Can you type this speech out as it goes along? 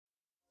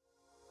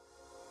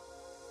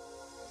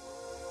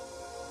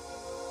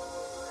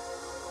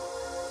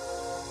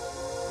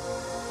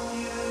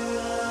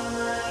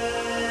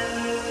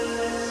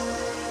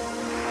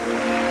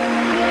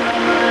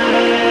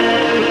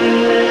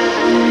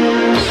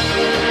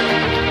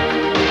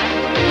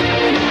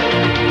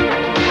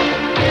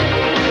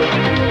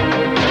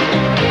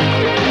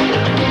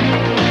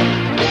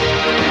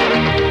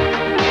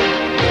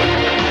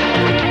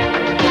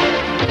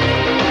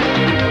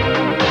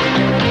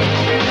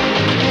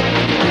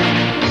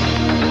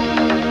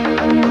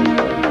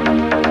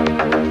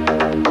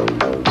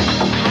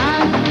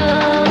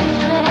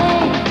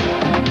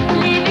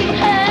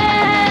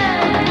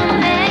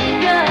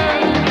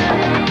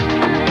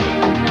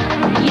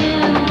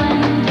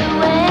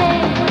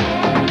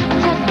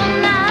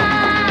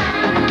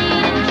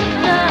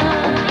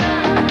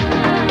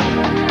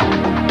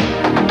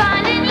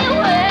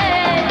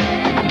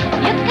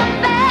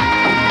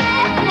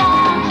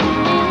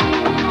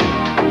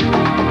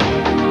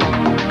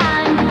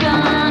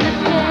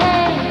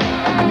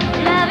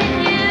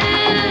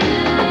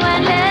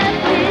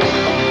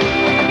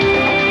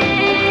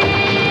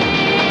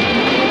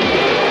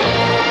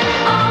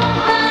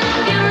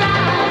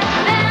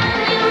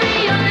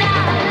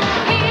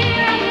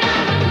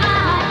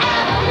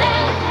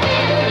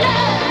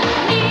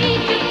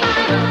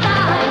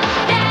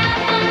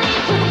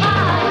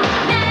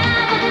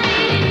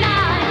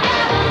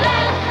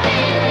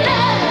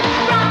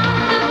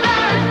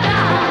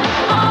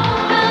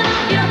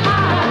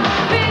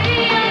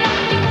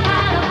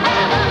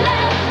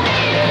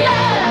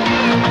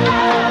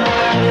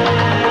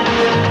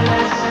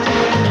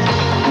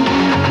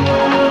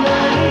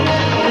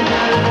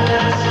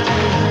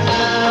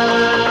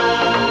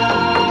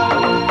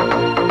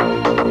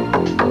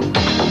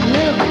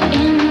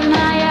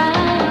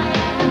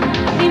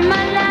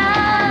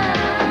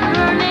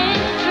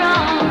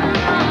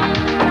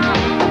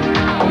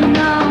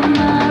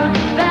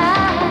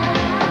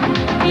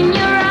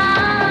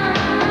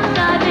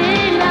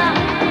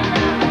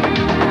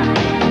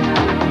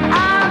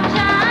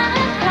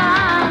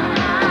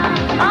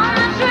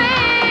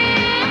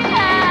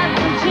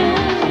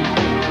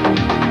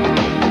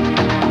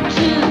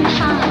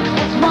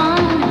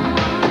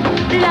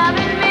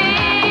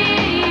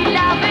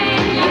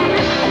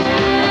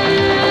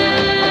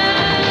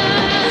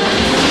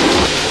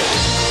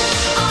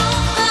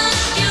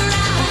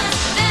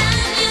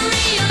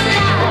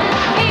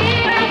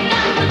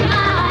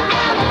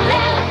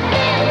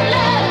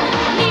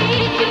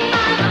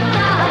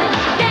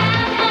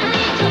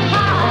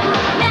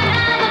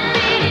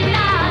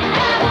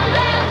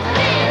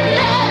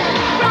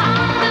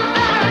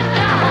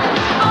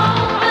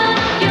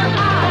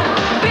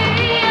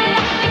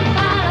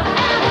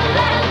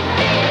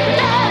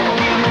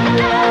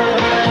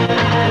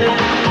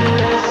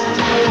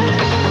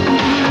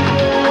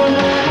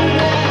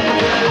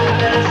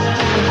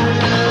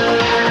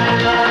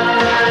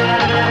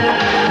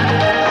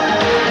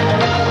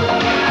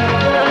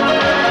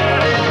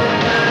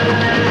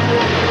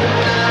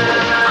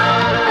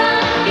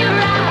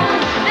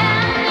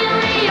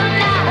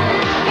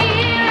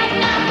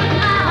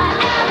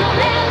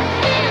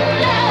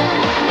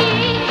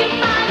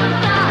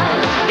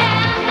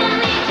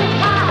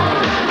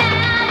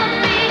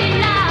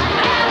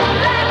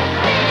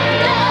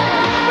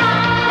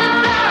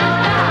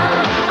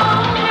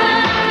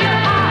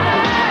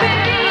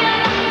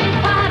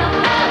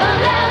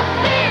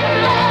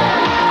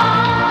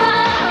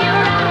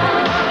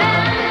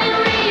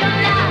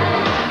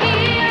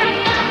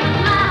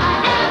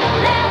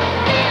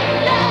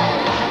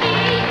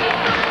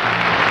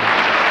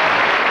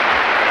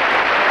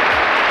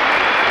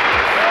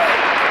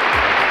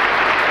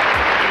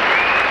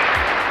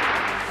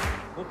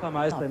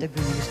der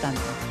Bühne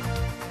gestanden?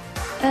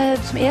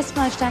 Zum ersten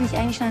Mal stand ich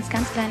eigentlich schon als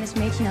ganz kleines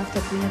Mädchen auf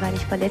der Bühne, weil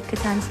ich Ballett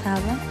getanzt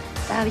habe.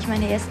 Da habe ich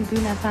meine ersten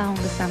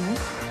Bühnenerfahrungen gesammelt.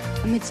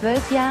 Und mit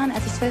 12 Jahren,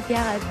 als ich 12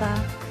 Jahre alt war,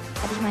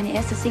 hatte ich meine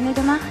erste Single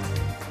gemacht.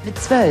 Mit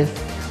 12?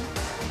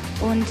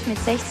 Und mit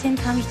 16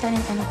 kam ich dann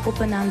in eine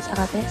Gruppe namens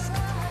Arabesque.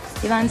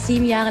 Wir waren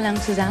 7 Jahre lang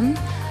zusammen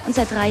und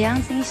seit 3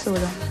 Jahren singe ich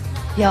Solo.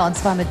 Ja, und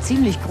zwar mit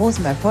ziemlich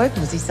großem Erfolg,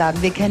 muss ich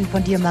sagen. Wir kennen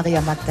von dir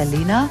Maria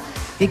Magdalena,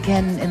 wir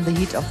kennen In the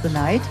Heat of the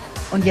Night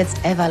und jetzt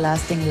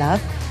Everlasting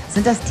Love.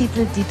 Sind das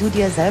Titel, die du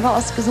dir selber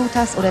ausgesucht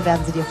hast oder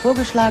werden sie dir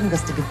vorgeschlagen?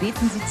 Wirst du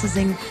gebeten, sie zu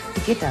singen?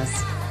 Wie geht das?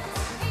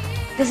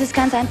 Das ist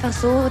ganz einfach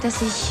so,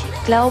 dass ich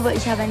glaube,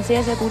 ich habe ein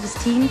sehr, sehr gutes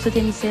Team, zu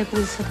dem ich sehr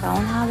gutes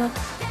Vertrauen habe.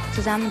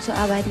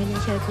 Zusammenzuarbeiten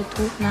mit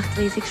Cretu macht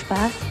riesig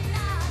Spaß.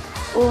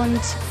 Und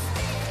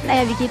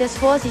naja, wie geht das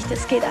vor sich?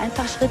 Das geht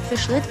einfach Schritt für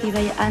Schritt, wie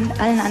bei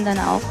allen anderen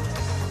auch.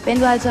 Wenn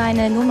du also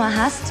eine Nummer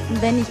hast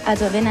und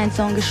wenn ein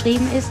Song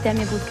geschrieben ist, der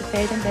mir gut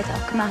gefällt, dann wird es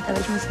auch gemacht. Aber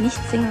ich muss nicht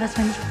singen, was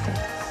mir nicht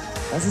gefällt.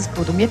 Das ist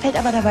gut. Und mir fällt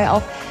aber dabei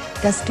auf,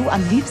 dass du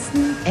am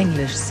liebsten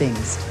Englisch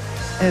singst.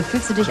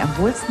 Fühlst du dich am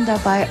wohlsten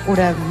dabei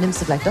oder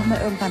nimmst du vielleicht doch mal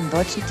irgendwann einen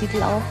deutschen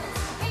Titel auf?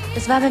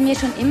 Es war bei mir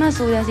schon immer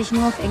so, dass ich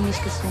nur auf Englisch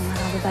gesungen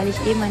habe, weil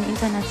ich eben ein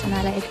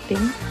internationaler Act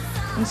bin.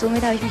 Und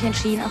somit habe ich mich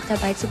entschieden, auch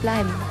dabei zu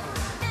bleiben.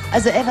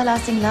 Also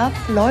Everlasting Love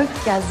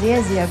läuft ja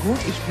sehr, sehr gut.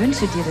 Ich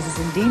wünsche dir, dass es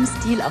in dem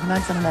Stil auch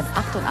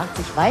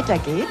 1988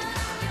 weitergeht.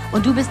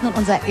 Und du bist nun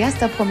unser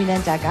erster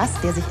prominenter Gast,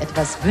 der sich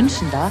etwas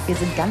wünschen darf. Wir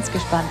sind ganz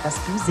gespannt, was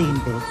du sehen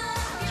willst.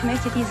 Ich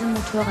möchte diese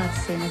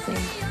Motorradszene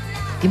sehen.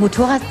 Die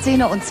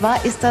Motorradszene, und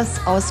zwar ist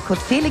das aus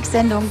Kurt Felix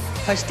Sendung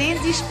Verstehen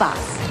Sie Spaß?